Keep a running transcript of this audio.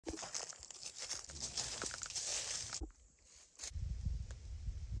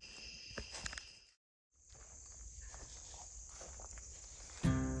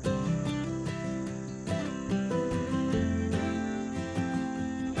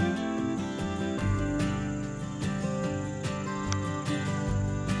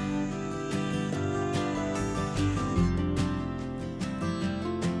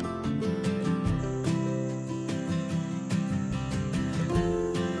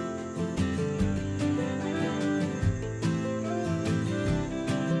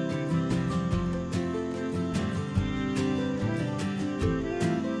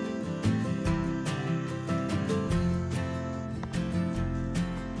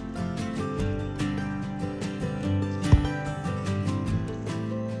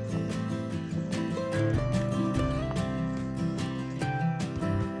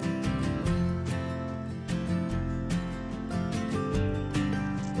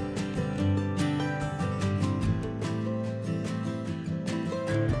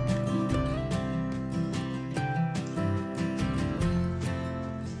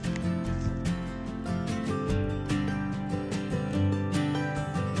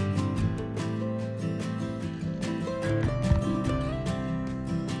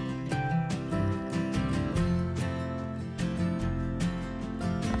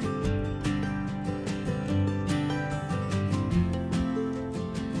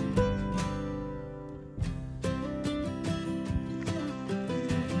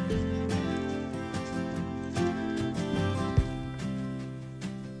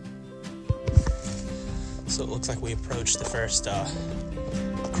So it looks like we approached the first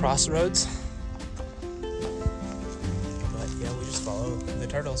crossroads. But yeah, we just follow the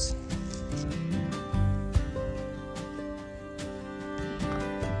turtles.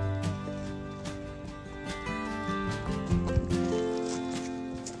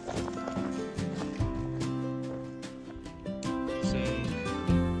 So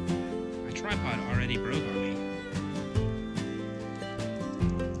my tripod already broke on me.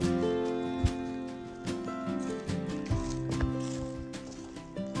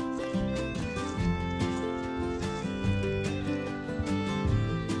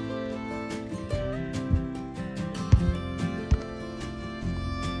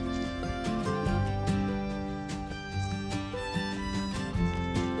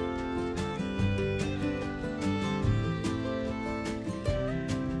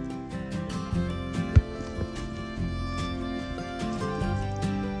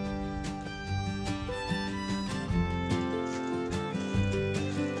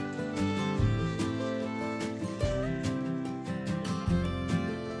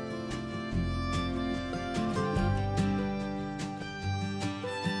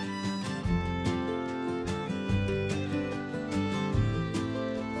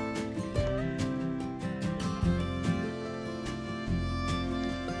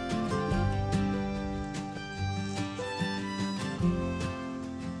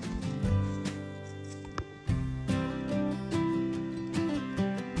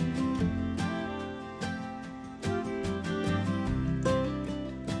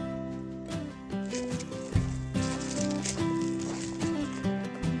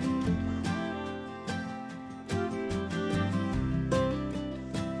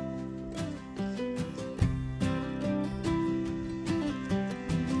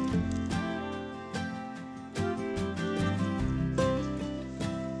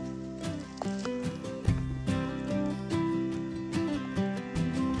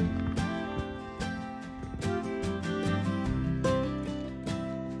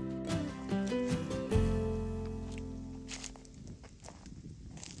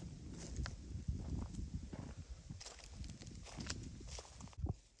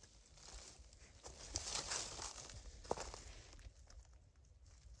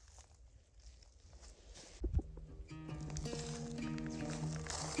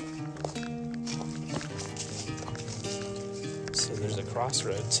 So there's a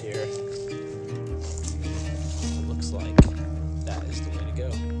crossroads here. It looks like that is the way to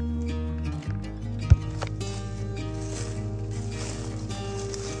go.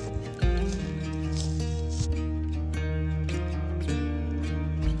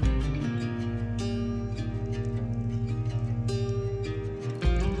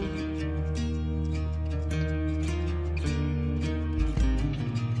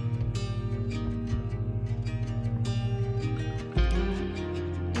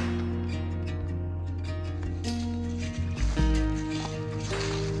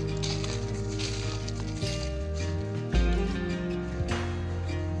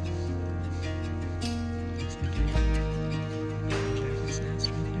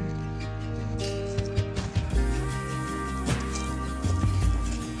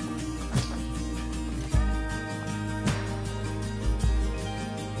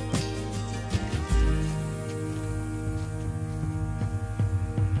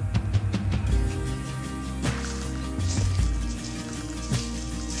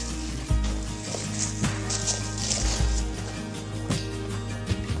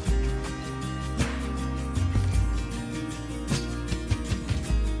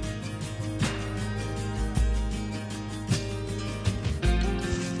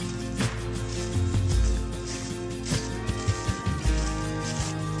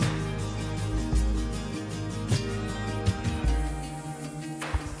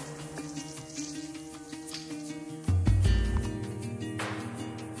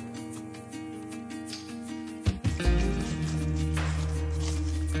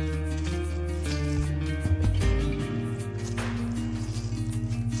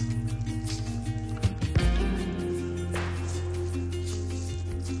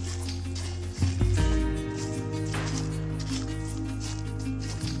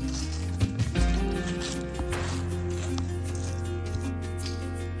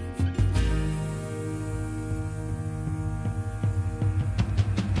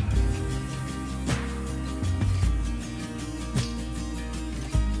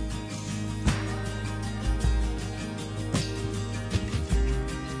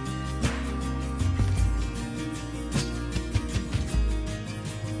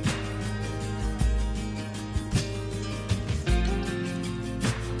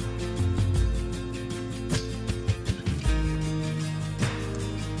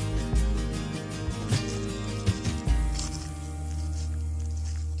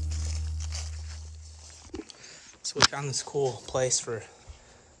 So we found this cool place for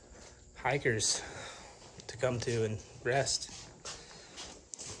hikers to come to and rest.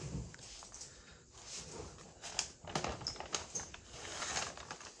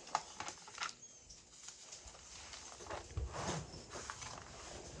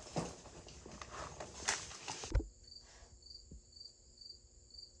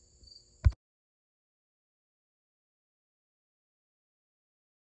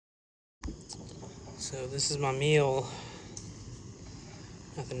 So this is my meal.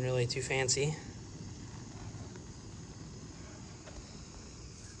 Nothing really too fancy.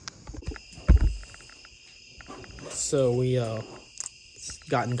 So it's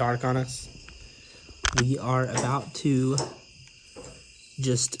gotten dark on us. We are about to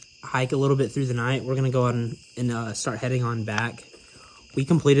just hike a little bit through the night. We're gonna go on and start heading on back. We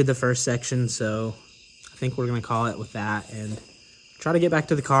completed the first section, so I think we're gonna call it with that and try to get back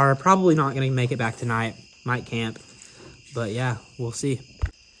to the car. Probably not gonna make it back tonight. Might camp, but yeah, we'll see.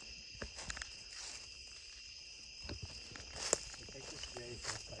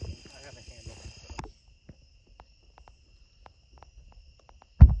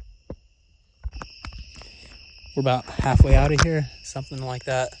 We're about halfway out of here, something like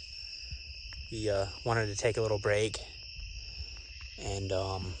that. We wanted to take a little break, and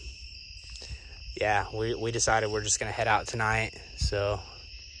yeah, we decided we're just gonna head out tonight. So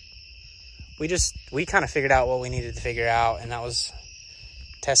we kind of figured out what we needed to figure out, and that was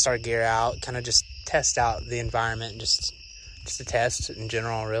test our gear out, kind of just test out the environment, just a test in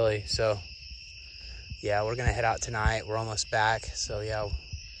general, really. So yeah, we're gonna head out tonight. We're almost back, so yeah,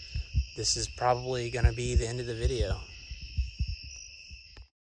 this is probably gonna be the end of the video.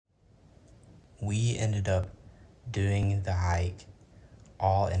 We ended up doing the hike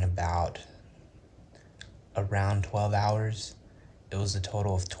all in about around 12 hours. It was a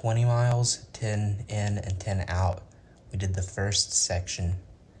total of 20 miles, 10 in and 10 out. We did the first section,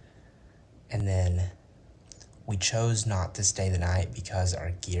 and then we chose not to stay the night because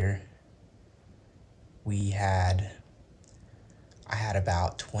our gear, I had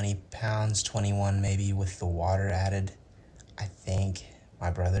about 20 pounds, 21 maybe with the water added. I think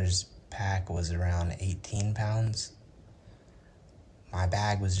my brother's pack was around 18 pounds. My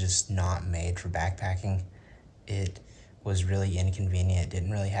bag was just not made for backpacking. It was really inconvenient. It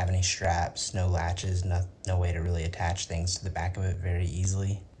didn't really have any straps, no latches, no way to really attach things to the back of it very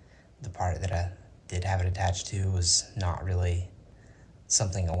easily. The part that I did have it attached to was not really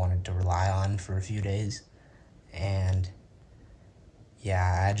something I wanted to rely on for a few days. And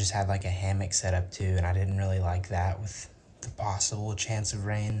yeah, I just had like a hammock set up too, and I didn't really like that with the possible chance of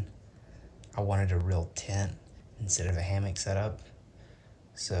rain. I wanted a real tent instead of a hammock setup.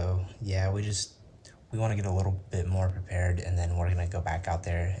 So yeah, we want to get a little bit more prepared, and then we're gonna go back out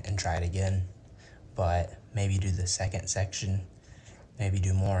there and try it again. But maybe do the second section, maybe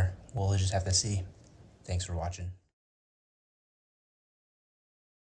do more. We'll just have to see. Thanks for watching.